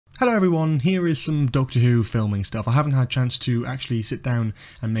Hello everyone, here is some Doctor Who filming stuff. I haven't had a chance to actually sit down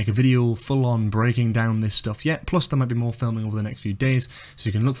and make a video full on breaking down this stuff yet, plus there might be more filming over the next few days, so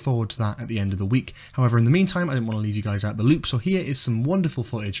you can look forward to that at the end of the week. However, in the meantime, I didn't want to leave you guys out the loop, so here is some wonderful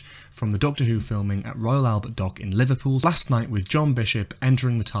footage from the Doctor Who filming at Royal Albert Dock in Liverpool last night with John Bishop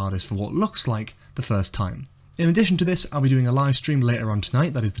entering the TARDIS for what looks like the first time. In addition to this, I'll be doing a live stream later on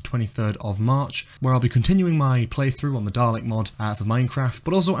tonight, that is the 23rd of March, where I'll be continuing my playthrough on the Dalek mod for Minecraft,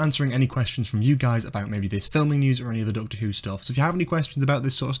 but also answering any questions from you guys about maybe this filming news or any other Doctor Who stuff. So if you have any questions about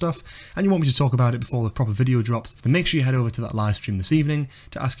this sort of stuff, and you want me to talk about it before the proper video drops, then make sure you head over to that live stream this evening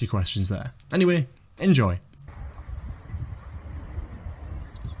to ask your questions there. Anyway, enjoy.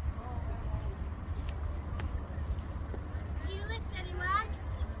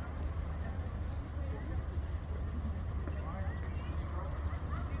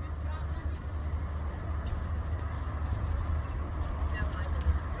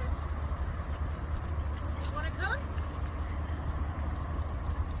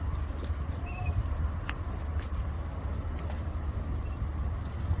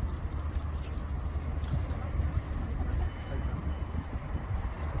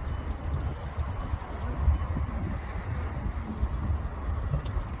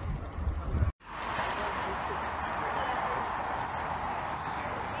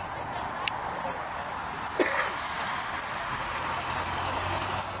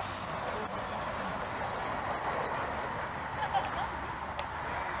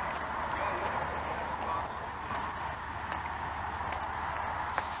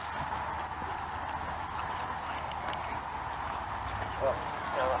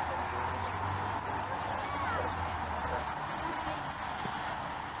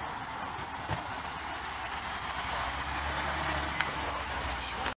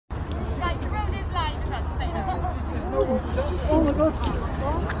 Oh my god!